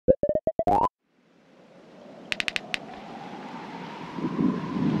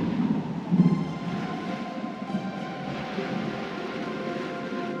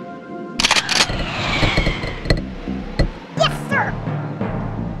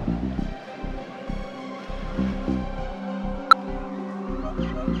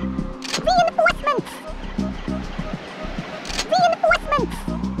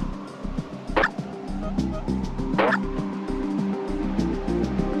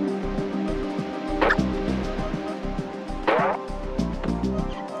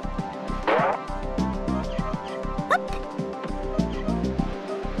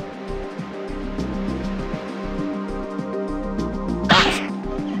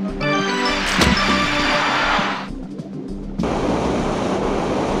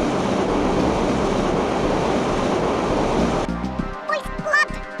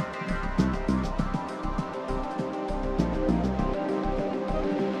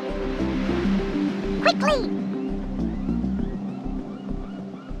Quickly!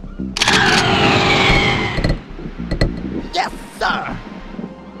 Yes, sir!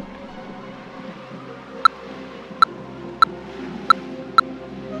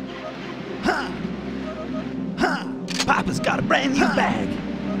 Huh! Huh! Papa's got a brand new bag!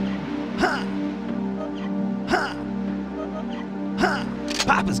 Huh! Huh! Huh!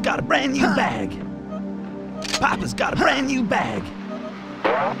 Papa's got a brand new bag! Papa's got a brand new bag!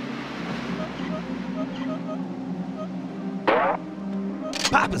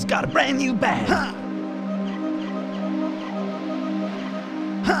 Papa's got a brand new bag! Huh!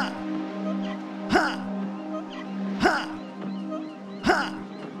 Huh! Huh! Huh! Huh!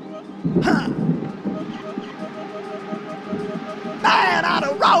 Huh! Man on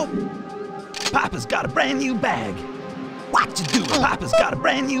a rope! Papa's got a brand new bag! What you doing? Papa's got a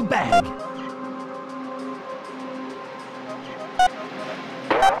brand new bag!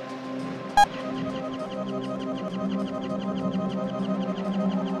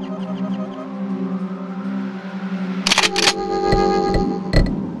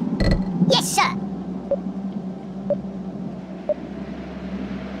 Yes, sir!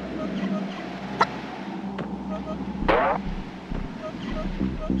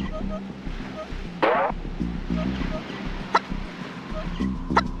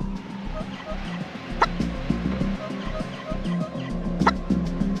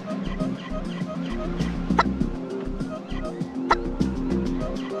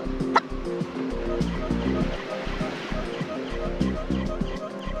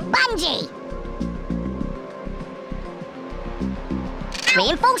 Bungee!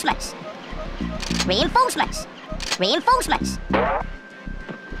 Reinforcements! Reinforcements! Reinforcements!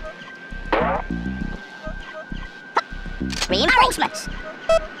 Reinforcements!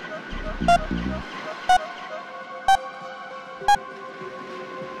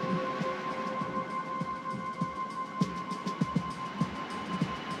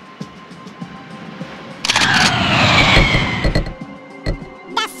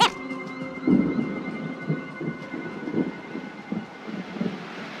 Yes, sir!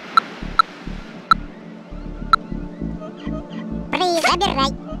 Please, I'll be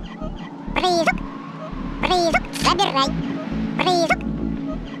right. Please, please, I'll be right. Please,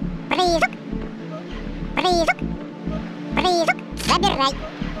 please, please, please, I'll be right.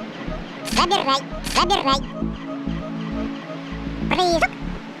 I'll be right. I'll be right. Please,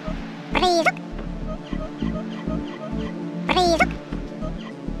 please, please, please,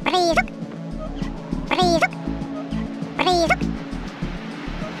 please, please, please, please.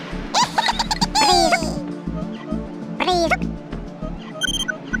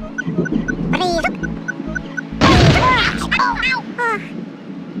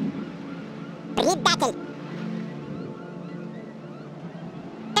 Предатель!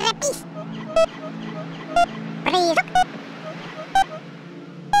 Торопись! Призрак!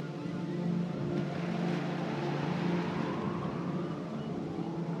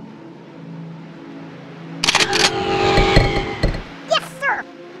 Yes, sir!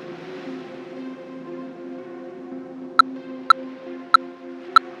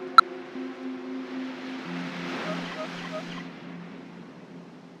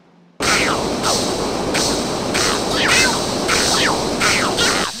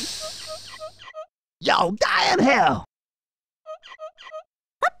 Yo, die in hell!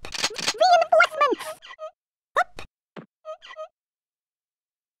 Reinforcements! Up!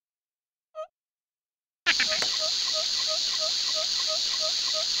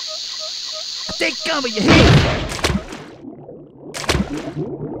 Take cover, you hear?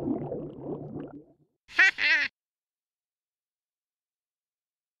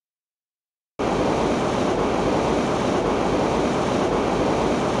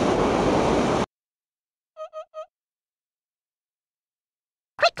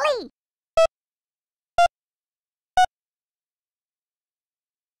 Quickly!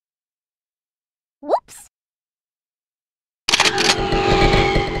 Whoops!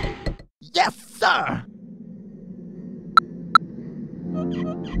 Yes, sir!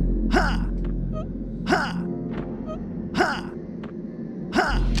 Huh! Huh! Huh!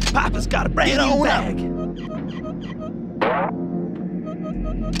 Huh! Papa's got a brand new bag!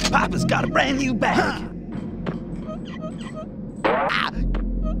 Papa's got a brand new bag! Ah.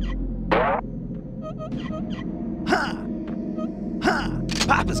 Huh! Huh!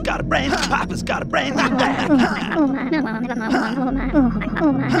 Papa's got a brand new bag! Papa's got a brand new bag!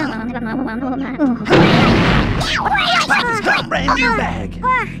 Papa's got a brand new bag!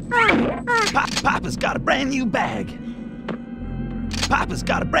 Papa's got a brand new bag! Papa's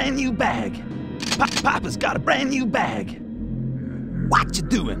got a brand new bag! Papa's got a brand new bag! What you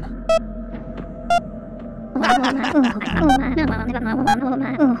doing?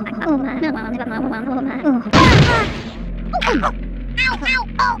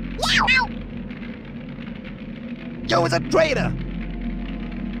 Yo, it's a traitor!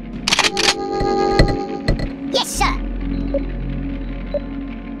 Yes, sir.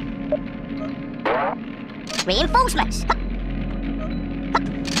 Reinforcements.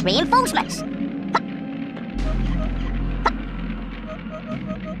 Reinforcements.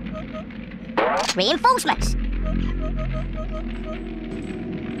 Reinforcements.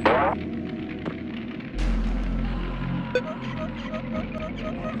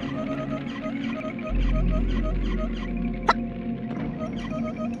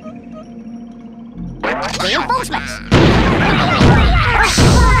 Reinforcements.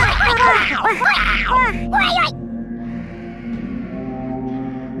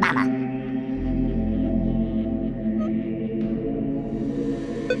 Mama.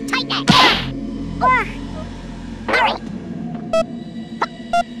 Take that. Hurry.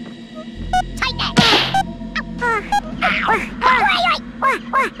 Take that.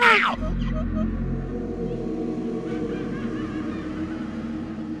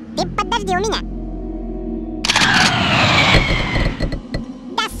 Ты подожди у меня.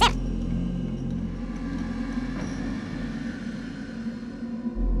 Да, сэр.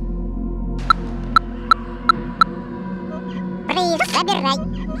 Призыв собирай.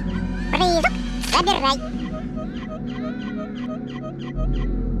 Призыв собирай.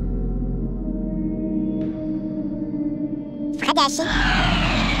 Входящий.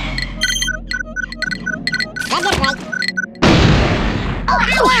 Собирай.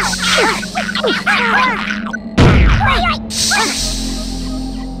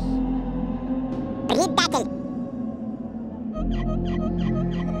 Предатель.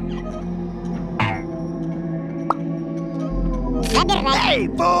 Собирай. Hey,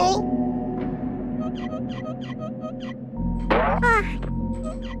 fool!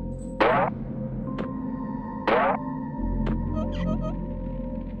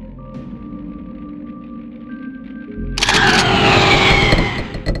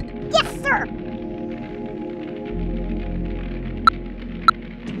 Yes, sir.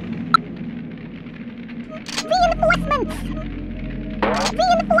 Reinforcements.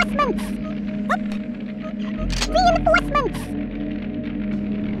 Reinforcements. Up. Reinforcements.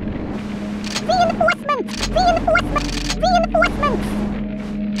 Reinforcements. Reinforcements. Reinforcements.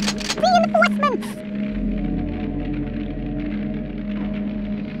 Reinforcements.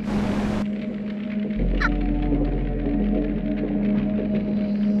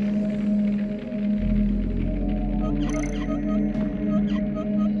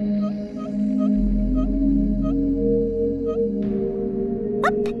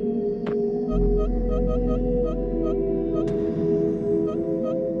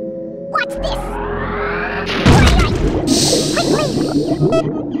 Watch this!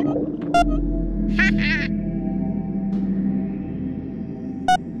 Quickly!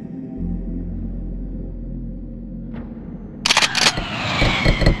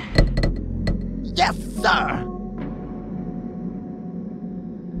 Yes, sir!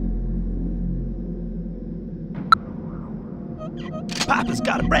 Papa's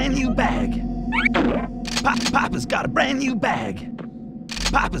got a brand new bag. Papa's got a brand new bag.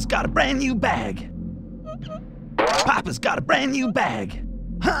 Papa's got a brand new bag. Papa's got a brand new bag.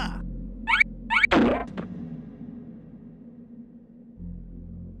 Huh!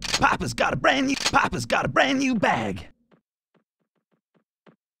 Papa's got a brand new bag.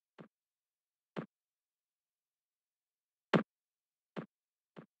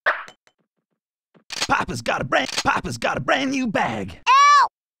 Papa's got a brand new bag. Ow!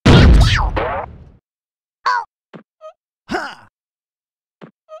 Ow! Oh! Huh!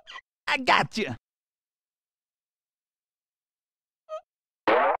 I got you.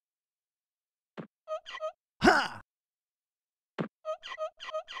 Huh!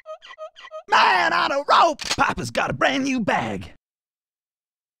 Man on a rope! Papa's got a brand new bag.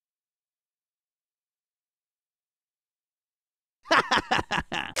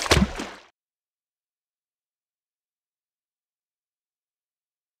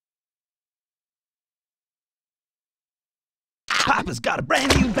 Papa's got a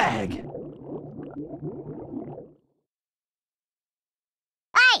brand new bag.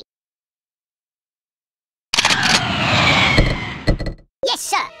 Hey! Yes,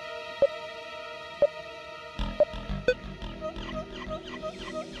 sir.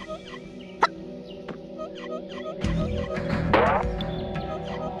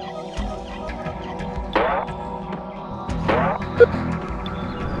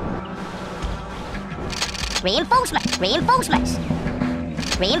 Reinforcements! Reinforcements!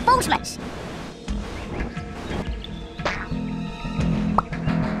 Reinforcements!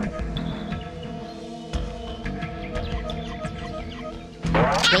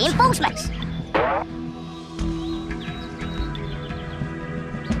 Reinforcements.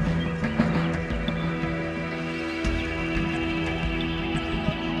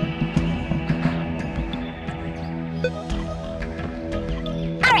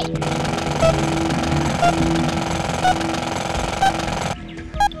 Hurry!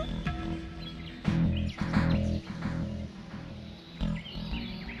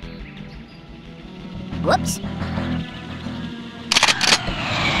 Whoops.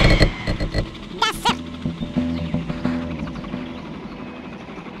 Yes, sir.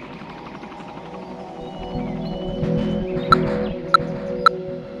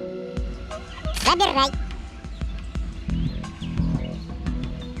 Забирай.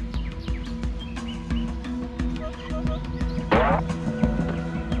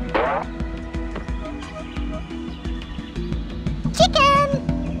 Chicken.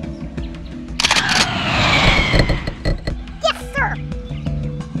 Yes, sir.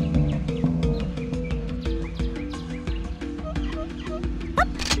 Up.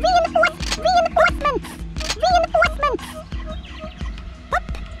 Reinforcements. Reinforcements. Up.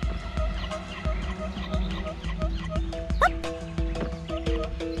 Up.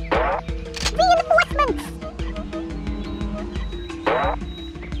 Reinforcements. Up.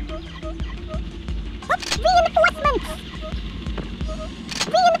 Reinforcements.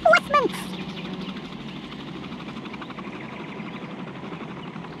 Reinforcements.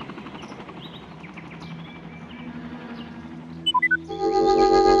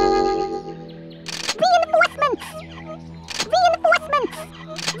 Reinforcements! Reinforcements!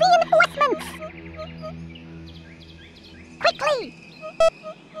 Reinforcements! Quickly!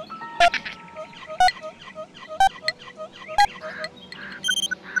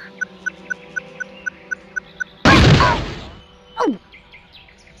 Oh!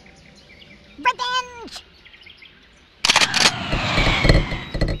 Revenge!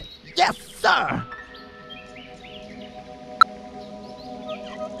 Yes, sir!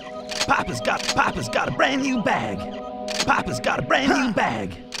 Papa's got a brand new bag. Papa's got a brand new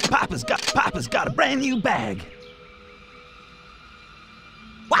bag. Papa's got a brand new bag.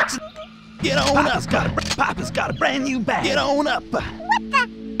 Watch it. Get on up. Papa's got a brand new bag. Get on up. What the?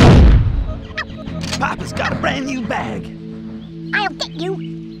 Papa's got a brand new bag. I'll get you.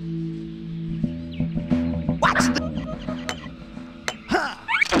 Watch the.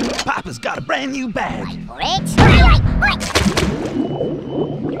 Papa's got a brand new bag. For it.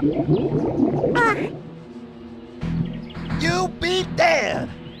 Right. You be dead.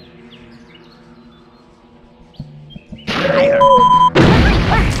 Fire.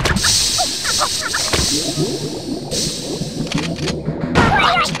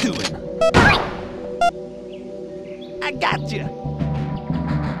 What you doing? I got you.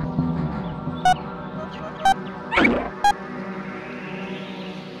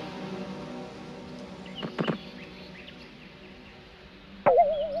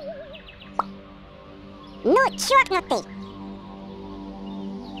 Ну, чокнутый.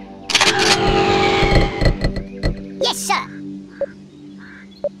 Yes, sir.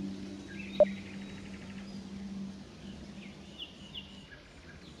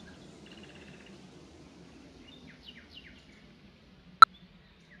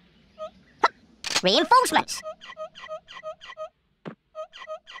 Reinforcements.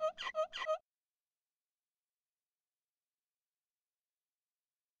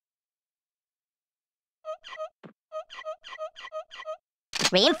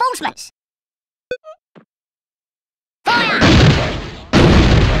 Reinforcements. Fire!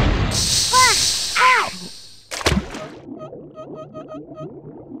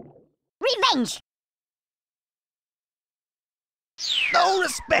 Revenge. No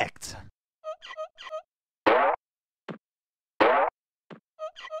respect.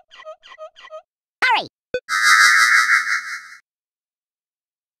 Hurry!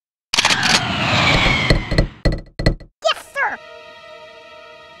 Yes, sir.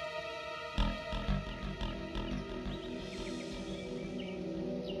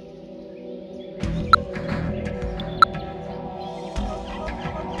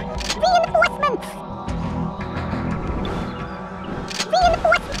 Reinforcements!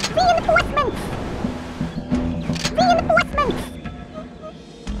 Reinforcements! Reinforcements!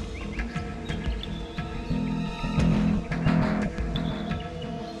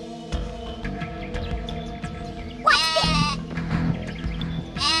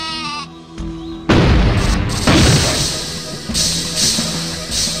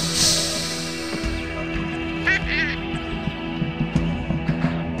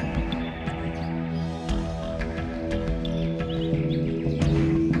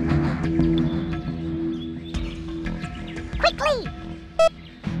 Quickly!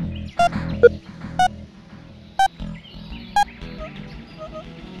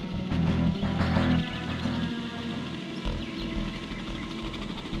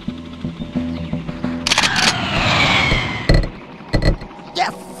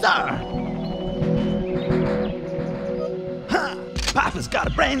 Papa's got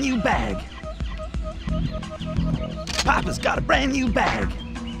a brand new bag. Papa's got a brand new bag.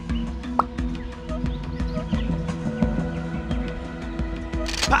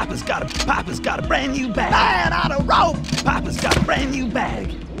 Papa's got a brand new bag. Man on a rope! Papa's got a brand new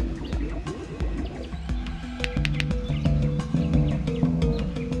bag.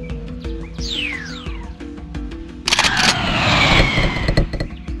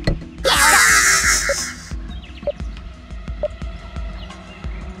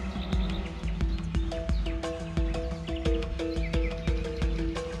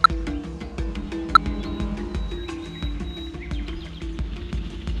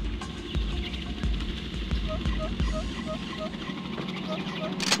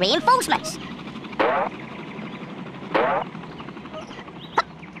 Reinforcements.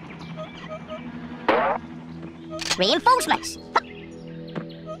 Reinforcements.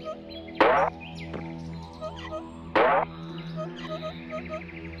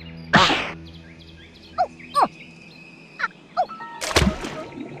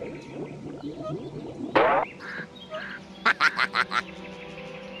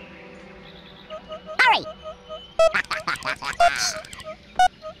 Hurry!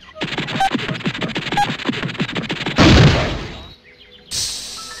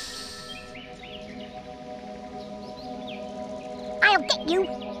 I'll get you.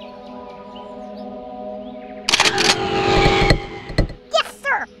 Yes,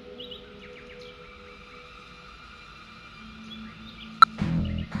 sir.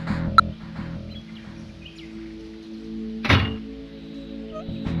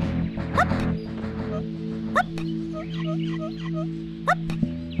 Hup. Hup. Hup.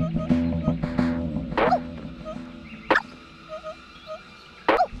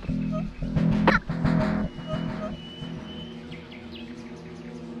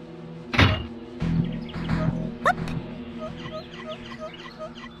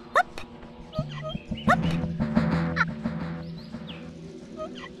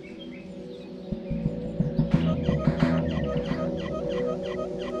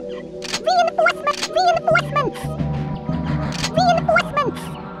 Reinforcements!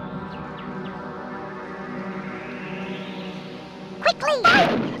 Quickly!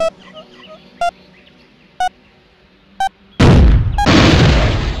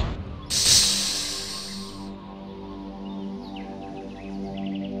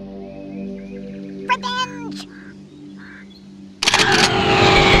 Revenge!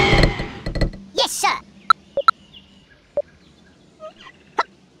 Yes, sir!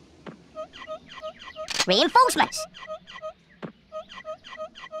 Reinforcements!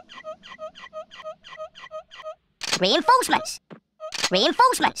 Reinforcements!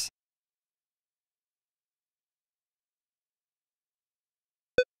 Reinforcements!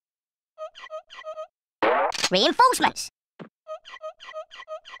 Reinforcements!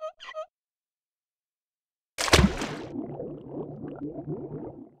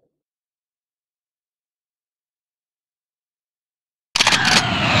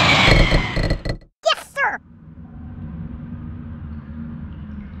 Yes, sir!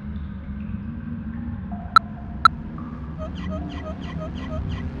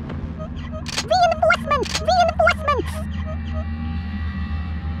 Reinforcements! Reinforcements!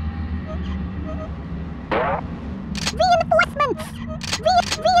 Reinforcements!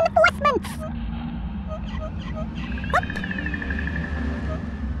 Reinforcements! Hup.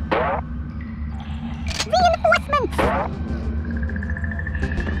 Reinforcements!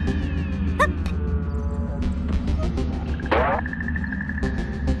 Hup.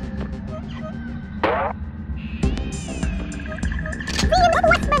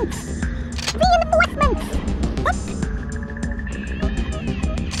 Reinforcements! Reinforcements! Hup.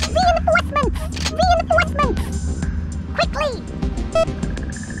 Reinforcements! Reinforcements! Quickly!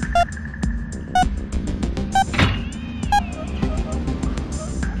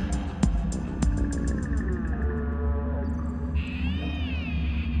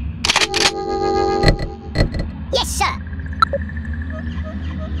 Yes, sir!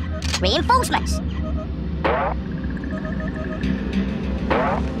 Reinforcements!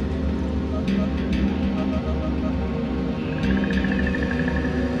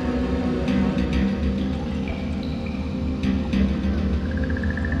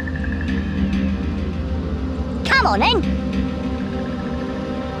 Come on, then!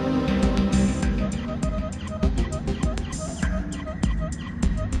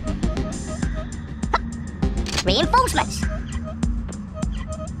 Reinforcements!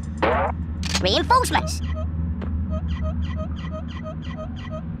 Reinforcements!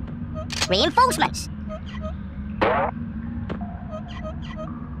 Reinforcements!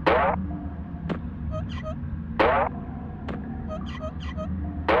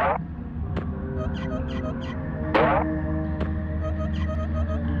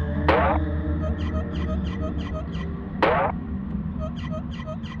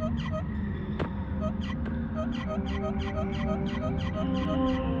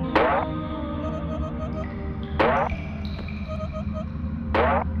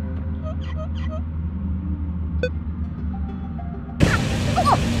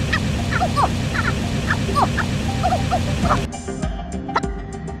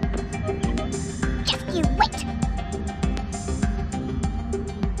 Just you wait!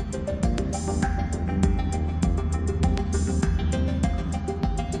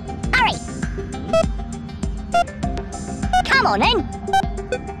 Hurry! Come on then!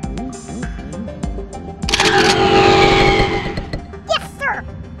 Yes, sir!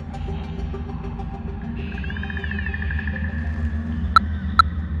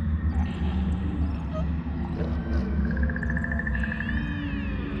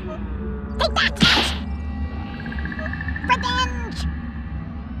 Take that! Revenge!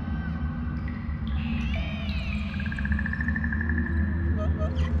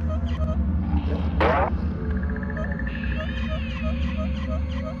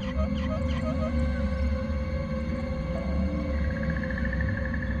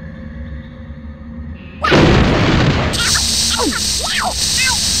 Ow! Ow!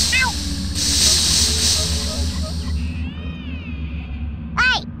 Ow!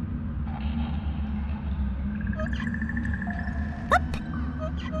 Hey!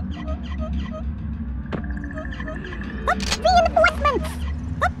 Reinforcements!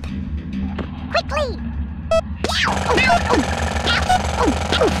 Quickly!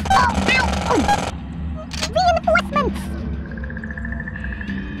 Reinforcements!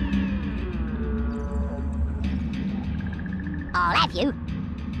 I'll have you.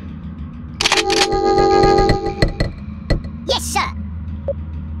 Yes, sir.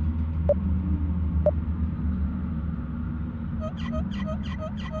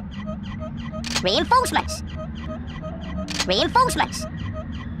 Reinforcements. Reinforcements.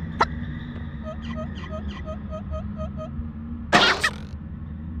 Ouch.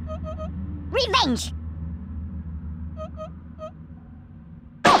 Revenge.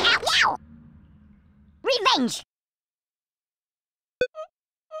 Ow, ow. Revenge.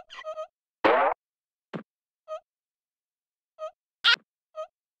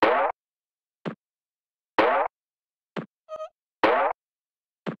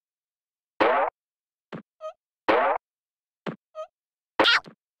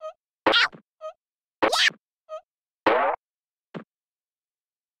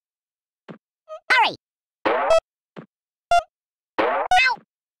 Hurry! Ow!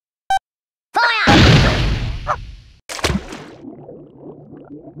 Fire!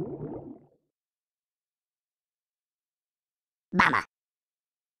 Bummer.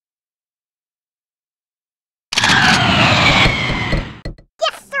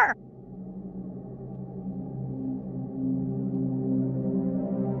 Yes, sir!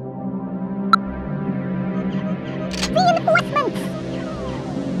 Reinforcements!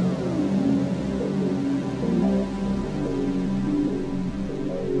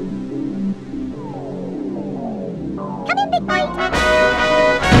 Come in, big boy!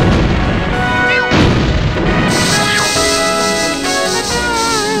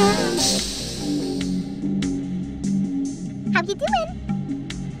 How you doing?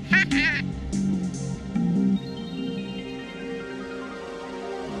 Ha ha!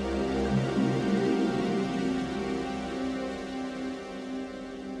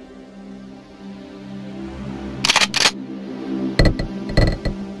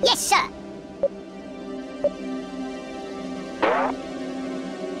 Yes, sir.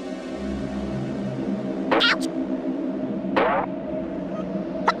 Ouch!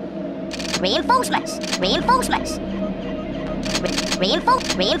 Reinforcements! Reinforcements!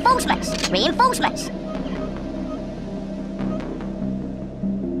 Reinforcements! Reinforcements!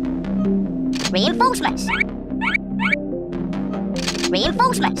 Reinforcements!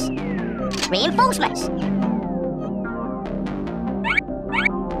 Reinforcements! Reinforcements!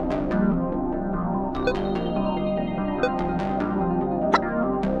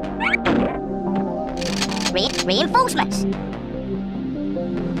 Reinforcements!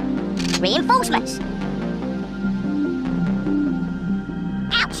 Reinforcements!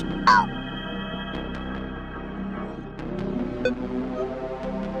 Ouch! Oh!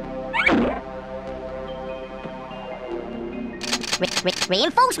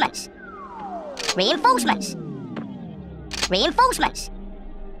 Reinforcements! Reinforcements! Reinforcements!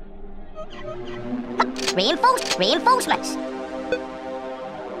 Reinforcements!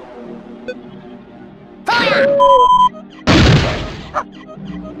 Fire!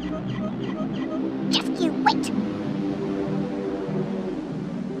 Just you wait.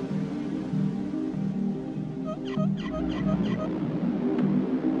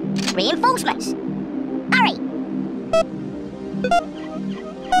 Reinforcements. Hurry.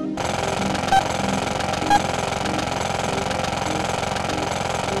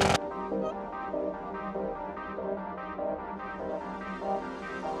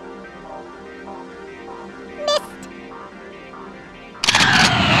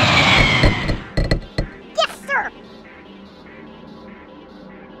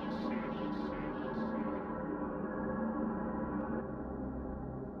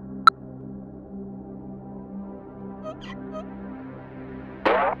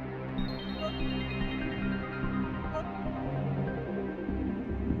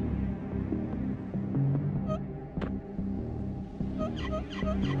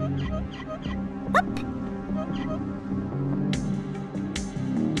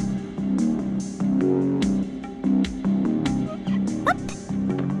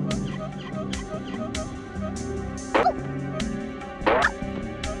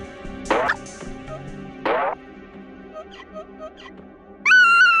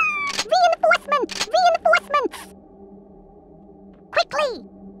 Reinforcements! Quickly!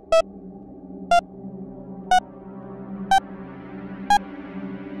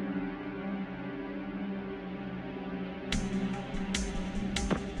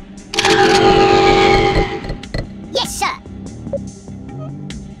 Yes, sir!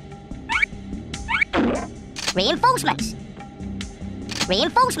 Reinforcements!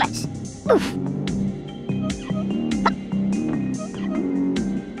 Reinforcements! Oof!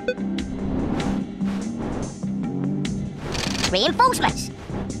 Reinforcements!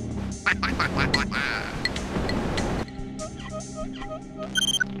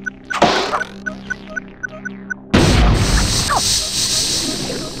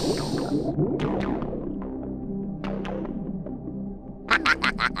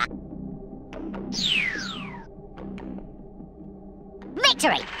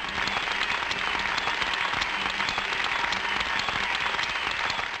 Victory!